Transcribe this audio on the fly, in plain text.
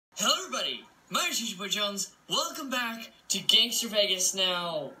everybody, my name is Jones. Welcome back to Gangstar Vegas.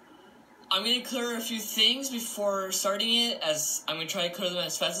 Now, I'm going to clear a few things before starting it, as I'm going to try to clear them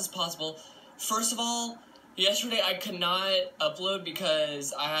as fast as possible. First of all, yesterday I could not upload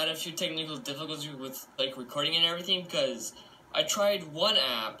because I had a few technical difficulties with recording and everything, because I tried one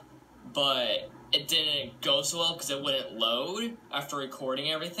app, but it didn't go so well because it wouldn't load after recording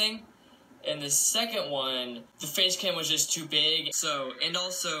everything. And the second one, the face cam was just too big. So, and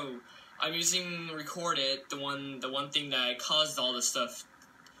also, I'm using Record It, the one thing that caused all this stuff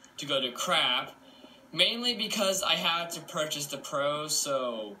to go to crap, mainly because I had to purchase the Pro.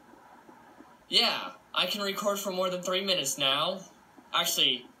 So, yeah, I can record for more than 3 minutes now.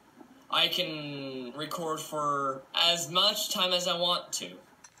 Actually, I can record for as much time as I want to.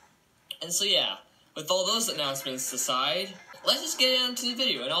 And so, yeah, with all those announcements aside, let's just get into the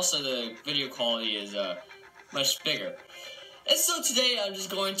video. And also, the video quality is much bigger. And so today, I'm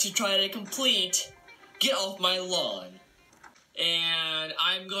just going to try to complete Get Off My Lawn. And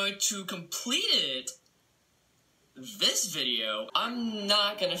I'm going to complete it this video. I'm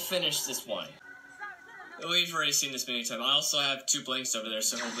not going to finish this one. We've already seen this many times. I also have 2 blanks over there,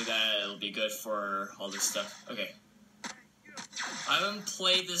 so hopefully that'll be good for all this stuff. Okay. I haven't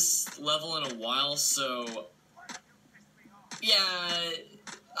played this level in a while, so yeah,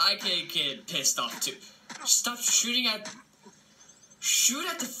 I could get pissed off too. Stop shooting at... Shoot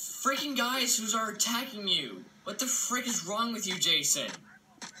at the freaking guys who are attacking you. What the frick is wrong with you, Jason?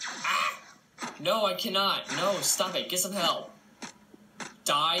 Ah! No, I cannot. No, stop it. Get some help.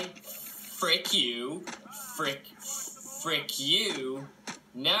 Die. Frick you. Frick you.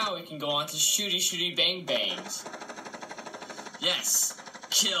 Now we can go on to shooty bang bangs. Yes.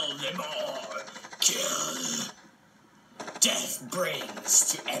 Kill them all. Kill. Death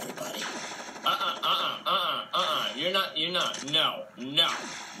brings to everybody. You're not. No.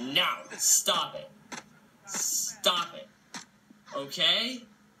 Stop it. Stop it. Okay?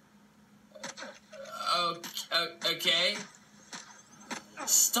 Okay.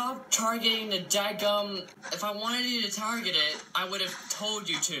 Stop targeting the daggum. If I wanted you to target it, I would have told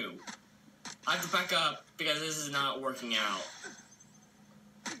you to. I have to back up because this is not working out.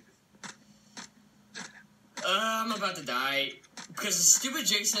 I'm about to die because the stupid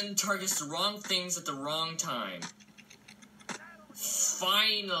Jason targets the wrong things at the wrong time.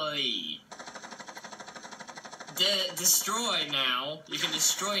 Finally. Destroy now. You can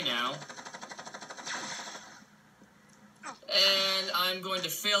destroy now. And I'm going to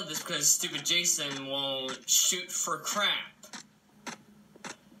fail this because stupid Jason won't shoot for crap.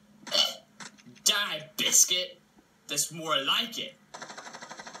 Die, biscuit. That's more like it.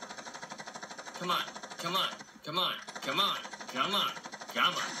 Come on.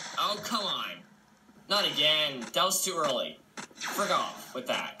 Oh, come on. Not again. That was too early. Frick off with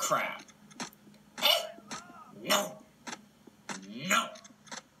that crap. No.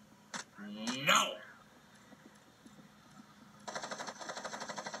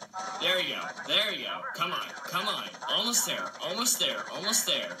 There you go. Come on. Almost there.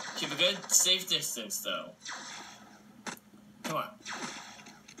 Keep a good, safe distance, though. Come on.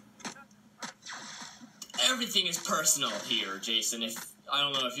 Everything is personal here, Jason. I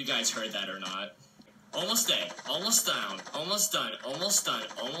don't know if you guys heard that or not. Almost dead. Almost down. Almost done.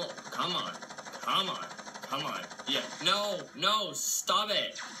 Come on. Yeah. No. Stop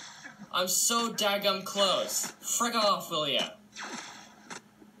it. I'm so daggum close. Frick off, will ya?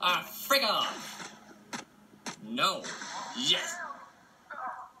 Frick off. No. Yes.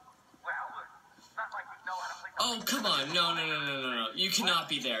 Oh, come on. No. You cannot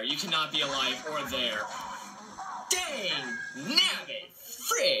be there. You cannot be alive or there. Dang! Nabbit!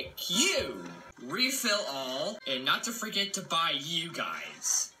 Frick you! Refill all, and not to forget to buy you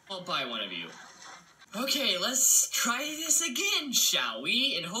guys. I'll buy one of you. Okay, let's try this again, shall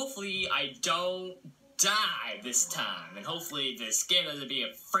we? And hopefully I don't die this time. And hopefully this game doesn't be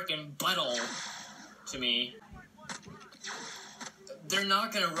a frickin' butthole to me. They're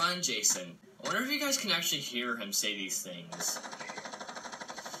not gonna run, Jason. I wonder if you guys can actually hear him say these things.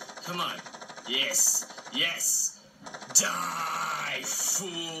 Come on. Yes. Die,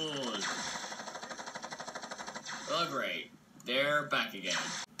 fool! Oh, great. They're back again.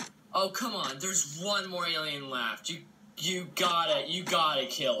 Oh, come on. There's one more alien left. You gotta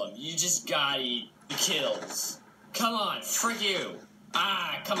kill him. You just gotta eat the kills. Come on. Frick you.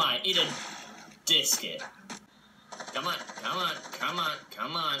 Come on. Eat a biscuit. Come on.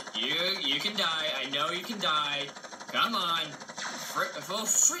 You can die. I know you can die. Come on.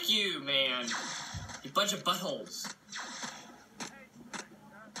 Frick you, man. You bunch of buttholes.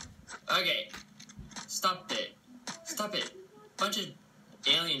 Okay. Stop it. Bunch of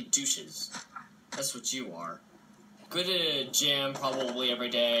alien douches. That's what you are. Go to the gym probably every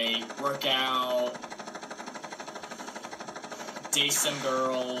day, work out, date some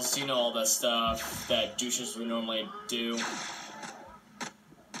girls, you know, all that stuff that douches would normally do.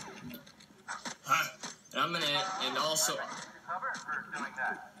 Huh. And I'm gonna, and also,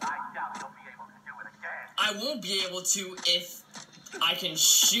 I won't be able to if I can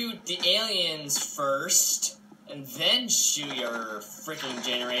shoot the aliens first, and then shoot your freaking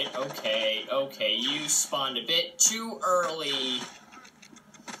generator. Okay, you spawned a bit too early.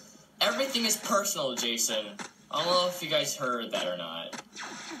 Everything is personal, Jason. I don't know if you guys heard that or not.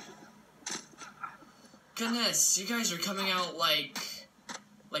 Goodness, you guys are coming out like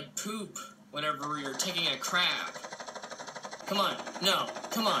poop whenever you're taking a crap. Come on, no,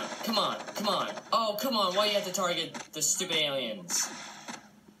 come on. Oh, come on, why do you have to target the stupid aliens?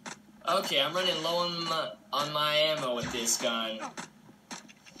 Okay, I'm running low on my ammo with this gun.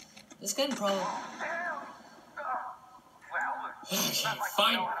 This gun probably... Okay,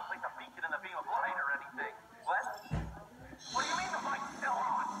 fine.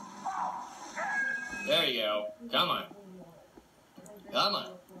 There you go. Come on.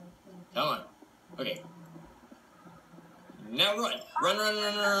 Okay. Now run. Run.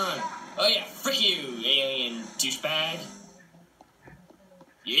 Oh yeah, frick you, alien douchebag.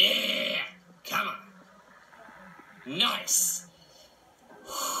 Yeah! Come on. Nice.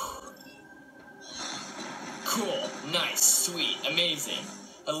 Cool. Nice. Sweet. Amazing.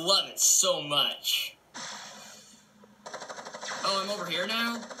 I love it so much. Oh, I'm over here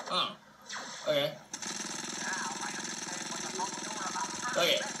now? Oh. Okay.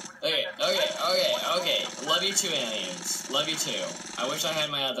 Okay. Love you too, aliens. Love you too. I wish I had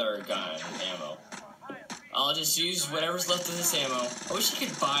my other gun ammo. I'll just use whatever's left of this ammo. I wish I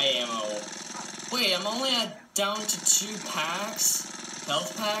could buy ammo. Wait, I'm only down to 2 packs?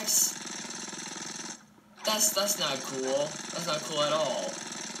 Health packs? That's not cool. That's not cool at all.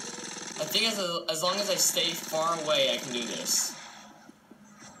 I think as long as I stay far away, I can do this.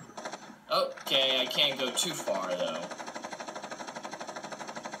 Okay, I can't go too far, though.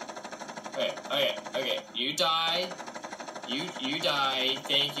 Okay. You die. You die.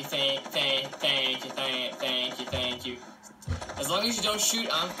 Thank you. As long as you don't shoot,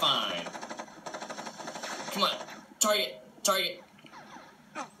 I'm fine. Come on. Target.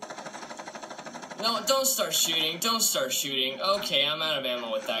 No, don't start shooting. Okay, I'm out of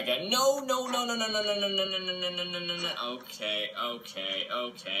ammo with that guy. No. Okay.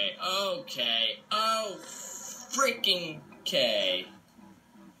 Oh, freaking okay.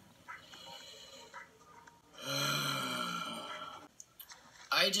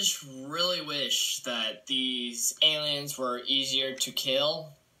 I just really wish that these aliens were easier to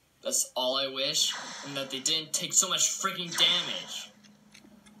kill. That's all I wish. And that they didn't take so much freaking damage.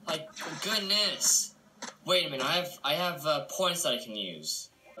 Like, goodness. Wait a minute, I have points that I can use.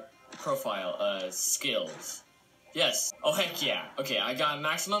 Profile, skills. Yes. Oh, heck yeah. Okay, I got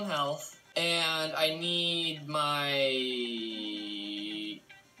maximum health. And I need my...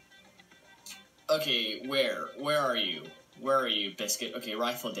 Okay, where are you? Where are you, Biscuit? Okay,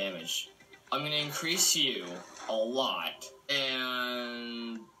 rifle damage. I'm gonna increase you a lot.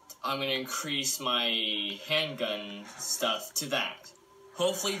 And I'm gonna increase my handgun stuff to that.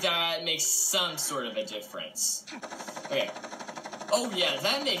 Hopefully that makes some sort of a difference. Okay. Oh yeah,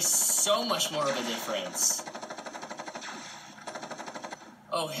 that makes so much more of a difference.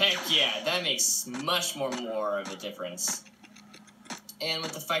 Oh heck yeah, that makes much more of a difference. And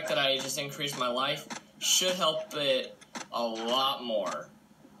with the fact that I just increased my life, should help it a lot more.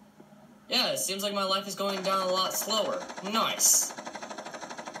 Yeah, it seems like my life is going down a lot slower. Nice.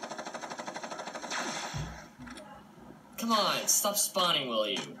 Come on, stop spawning, will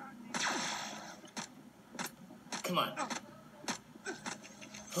you? Come on.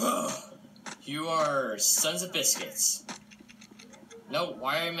 You are sons of biscuits. No,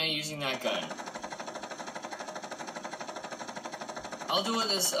 why am I using that gun? I'll do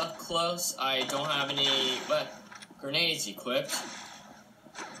this up close. I don't have any grenades equipped.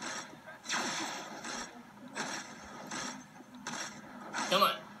 Come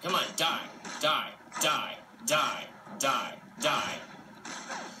on, die.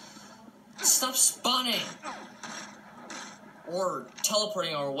 Stop spawning! Or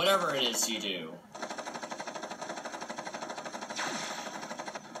teleporting, or whatever it is you do.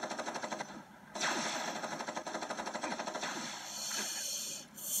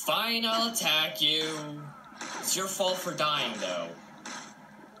 Fine, I'll attack you. It's your fault for dying, though.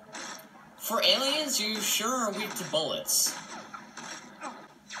 For aliens, you sure are weak to bullets.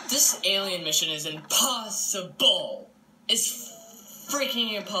 This alien mission is impossible. It's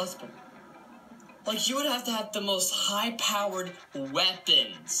freaking impossible. Like, you would have to have the most high-powered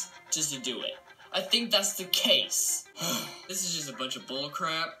weapons just to do it. I think that's the case. This is just a bunch of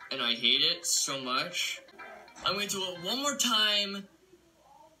bullcrap, and I hate it so much. I'm gonna do it one more time,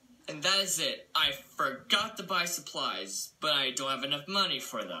 and that is it. I forgot to buy supplies, but I don't have enough money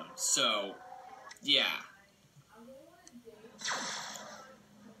for them, so, yeah.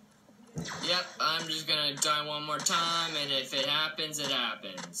 Yep, I'm just gonna die one more time, and if it happens, it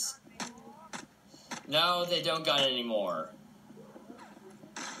happens. No, they don't got any more.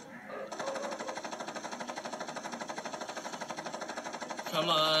 Come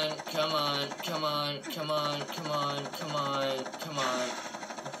on, come on, come on, come on, come on, come on, come on.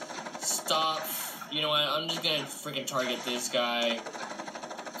 Stop. You know what, I'm just gonna freaking target this guy.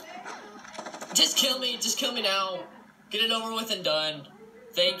 Just kill me now. Get it over with and done.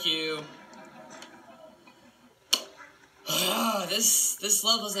 Thank you. This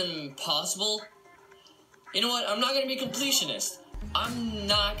level's impossible. You know what? I'm not gonna be completionist. I'm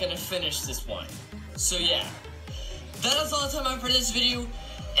not gonna finish this one. So yeah, that is all the time I have for this video.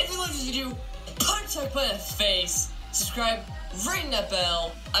 If you like this video, punch that button in the face. Subscribe, ring that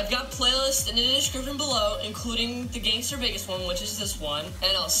bell. I've got playlists in the description below, including the Gangstar Vegas one, which is this one.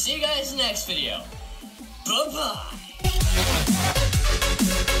 And I'll see you guys in the next video. Bye-bye.